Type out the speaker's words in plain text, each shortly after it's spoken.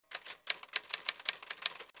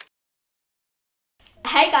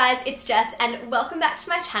Hey guys, it's Jess and welcome back to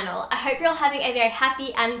my channel. I hope you're all having a very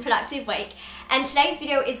happy and productive week. And today's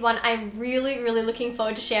video is one I'm really looking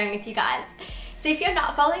forward to sharing with you guys. So if you're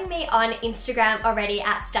not following me on Instagram already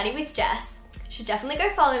at studywithjess, you should definitely go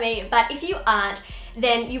follow me. But if you aren't,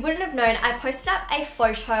 then you wouldn't have known I posted up a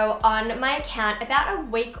photo on my account about a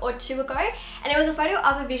week or two ago. And it was a photo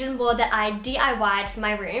of a vision board that I DIY'd for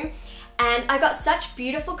my room. And I got such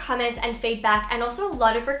beautiful comments and feedback and also a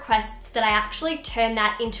lot of requests that I actually turned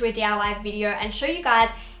that into a DIY video and show you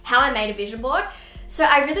guys how I made a vision board. So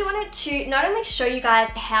I really wanted to not only show you guys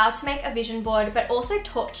how to make a vision board, but also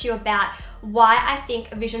talk to you about why I think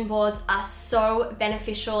vision boards are so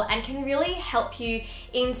beneficial and can really help you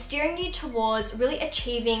in steering you towards really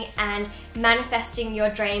achieving and manifesting your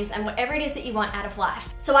dreams and whatever it is that you want out of life.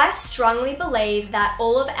 So I strongly believe that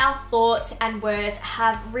all of our thoughts and words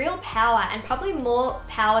have real power, and probably more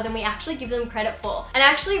power than we actually give them credit for. And I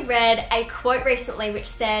actually read a quote recently which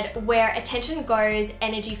said, "Where attention goes,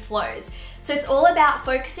 energy flows." So it's all about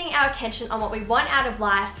focusing our attention on what we want out of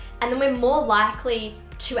life, and then we're more likely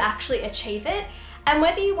to actually achieve it. And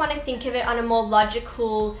whether you want to think of it on a more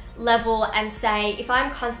logical level and say, if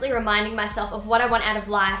I'm constantly reminding myself of what I want out of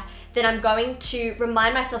life, then I'm going to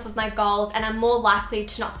remind myself of my goals and I'm more likely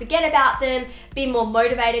to not forget about them, be more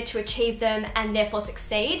motivated to achieve them, and therefore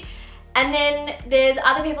succeed. And then there's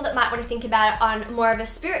other people that might want to think about it on more of a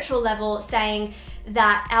spiritual level, saying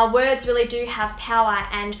that our words really do have power,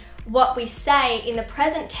 and what we say in the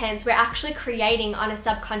present tense we're actually creating on a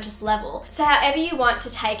subconscious level. So however you want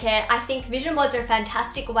to take it, I think vision boards are a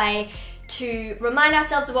fantastic way to remind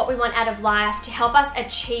ourselves of what we want out of life, to help us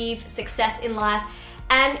achieve success in life.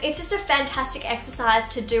 And it's just a fantastic exercise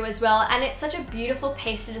to do as well, and it's such a beautiful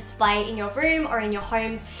piece to display in your room or in your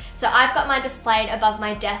homes. So I've got mine displayed above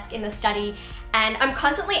my desk in the study, and I'm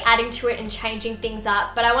constantly adding to it and changing things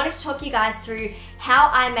up, but I wanted to talk you guys through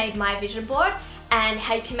how I made my vision board and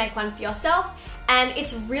how you can make one for yourself. And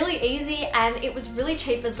it's really easy and it was really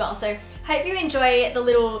cheap as well. So hope you enjoy the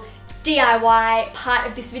little DIY part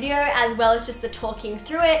of this video as well as just the talking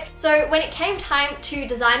through it. So when it came time to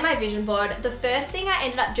design my vision board, the first thing I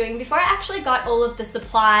ended up doing before I actually got all of the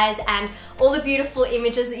supplies and all the beautiful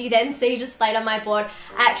images that you then see displayed on my board,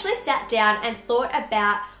 I actually sat down and thought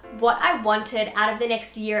about what I wanted out of the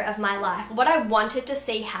next year of my life, what I wanted to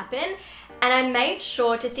see happen. And I made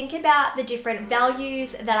sure to think about the different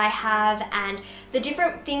values that I have and the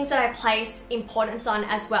different things that I place importance on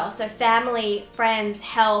as well. So family, friends,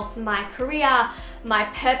 health, my career, my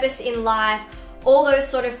purpose in life, all those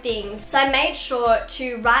sort of things. So I made sure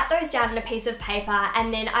to write those down on a piece of paper,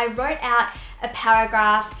 and then I wrote out a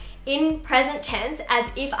paragraph in present tense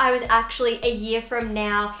as if I was actually a year from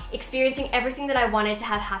now experiencing everything that I wanted to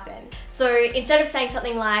have happen. So instead of saying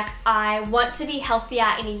something like, I want to be healthier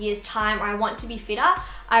in a year's time, or I want to be fitter,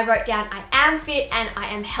 I wrote down, I am fit and I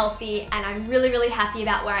am healthy and I'm really happy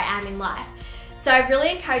about where I am in life. So I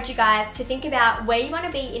really encourage you guys to think about where you want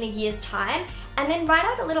to be in a year's time, and then write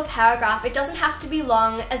out a little paragraph. It doesn't have to be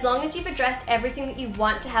long, as long as you've addressed everything that you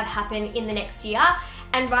want to have happen in the next year,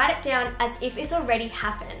 and write it down as if it's already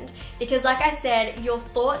happened. Because like I said, your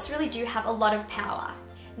thoughts really do have a lot of power.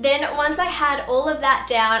 Then once I had all of that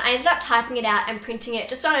down, I ended up typing it out and printing it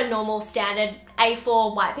just on a normal standard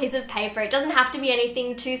A4 white piece of paper. It doesn't have to be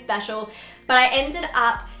anything too special, but I ended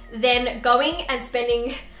up then going and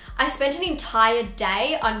I spent an entire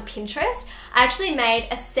day on Pinterest. I actually made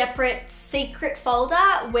a separate secret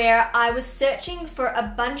folder where I was searching for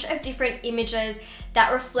a bunch of different images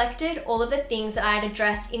that reflected all of the things that I had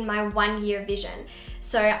addressed in my 1 year vision.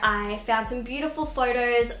 So I found some beautiful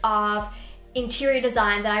photos of interior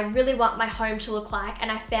design that I really want my home to look like,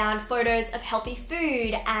 and I found photos of healthy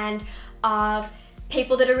food and of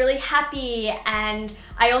people that are really happy, and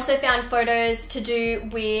I also found photos to do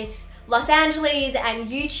with Los Angeles and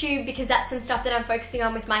YouTube, because that's some stuff that I'm focusing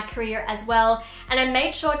on with my career as well. And I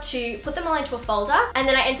made sure to put them all into a folder, and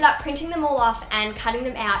then I ended up printing them all off and cutting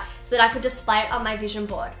them out so that I could display it on my vision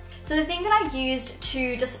board. So the thing that I used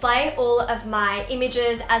to display all of my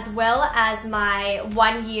images as well as my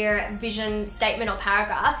 1 year vision statement or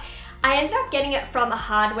paragraph, I ended up getting it from a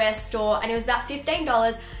hardware store, and it was about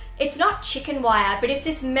 $15. It's not chicken wire, but it's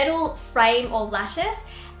this metal frame or lattice,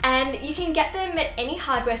 and you can get them at any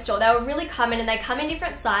hardware store. They were really common and they come in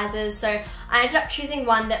different sizes, so I ended up choosing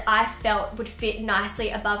one that I felt would fit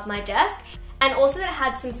nicely above my desk, and also that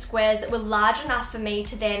had some squares that were large enough for me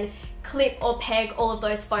to then clip or peg all of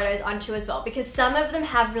those photos onto as well, because some of them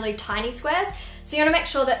have really tiny squares, so you want to make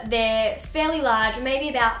sure that they're fairly large, maybe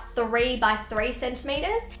about 3 by 3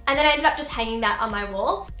 centimeters. And then I ended up just hanging that on my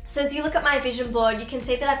wall. So as you look at my vision board, you can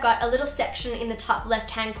see that I've got a little section in the top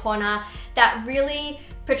left-hand corner that really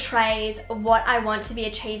portrays what I want to be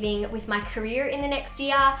achieving with my career in the next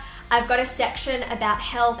year. I've got a section about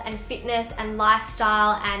health and fitness and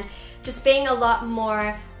lifestyle and just being a lot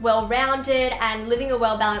more well-rounded and living a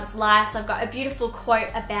well-balanced life. So I've got a beautiful quote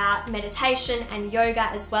about meditation and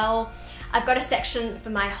yoga as well. I've got a section for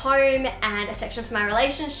my home and a section for my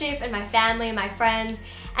relationship and my family and my friends.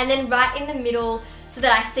 And then right in the middle, so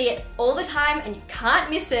that I see it all the time and you can't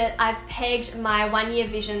miss it, I've pegged my 1-year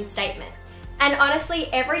vision statement. And honestly,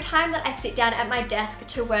 every time that I sit down at my desk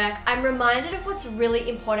to work, I'm reminded of what's really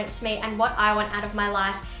important to me and what I want out of my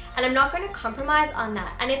life. And I'm not going to compromise on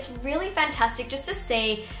that. And it's really fantastic just to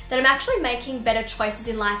see that I'm actually making better choices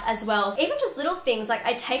in life as well. Even just little things, like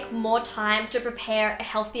I take more time to prepare a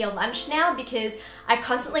healthier lunch now because I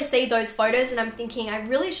constantly see those photos and I'm thinking I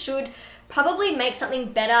really should probably make something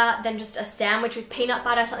better than just a sandwich with peanut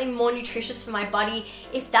butter, something more nutritious for my body.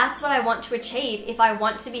 If that's what I want to achieve, if I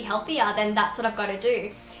want to be healthier, then that's what I've got to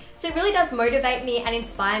do. So it really does motivate me and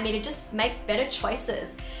inspire me to just make better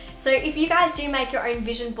choices. So if you guys do make your own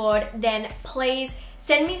vision board, then please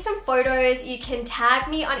send me some photos. You can tag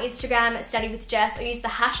me on Instagram at studywithjess or use the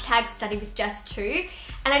hashtag studywithjess too.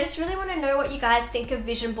 And I just really want to know what you guys think of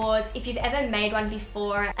vision boards, if you've ever made one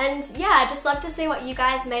before. And yeah, I'd just love to see what you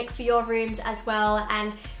guys make for your rooms as well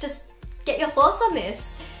and just get your thoughts on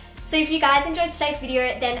this. So if you guys enjoyed today's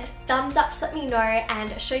video, then thumbs up to let me know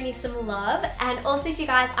and show me some love. And also if you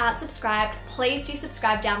guys aren't subscribed, please do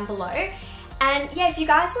subscribe down below. And yeah, if you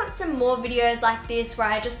guys want some more videos like this where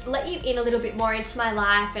I just let you in a little bit more into my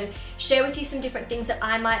life and share with you some different things that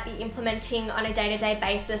I might be implementing on a day-to-day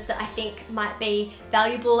basis that I think might be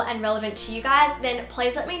valuable and relevant to you guys, then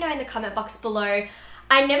please let me know in the comment box below.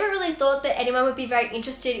 I never really thought that anyone would be very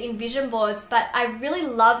interested in vision boards, but I really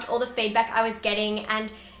loved all the feedback I was getting,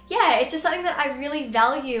 and yeah, it's just something that I really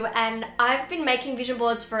value. And I've been making vision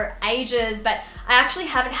boards for ages, but I actually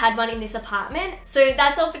haven't had one in this apartment. So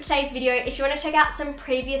that's all for today's video. If you want to check out some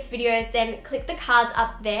previous videos, then click the cards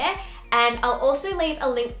up there. And I'll also leave a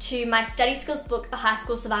link to my study skills book, The High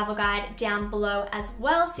School Survival Guide, down below as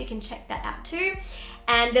well, so you can check that out too.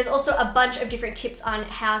 And there's also a bunch of different tips on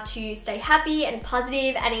how to stay happy and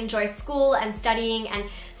positive and enjoy school and studying and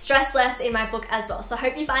stress less in my book as well. So I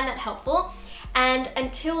hope you find that helpful. And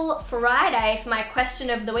until Friday for my question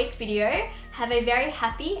of the week video, have a very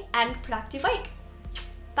happy and productive week.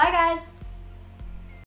 Bye guys!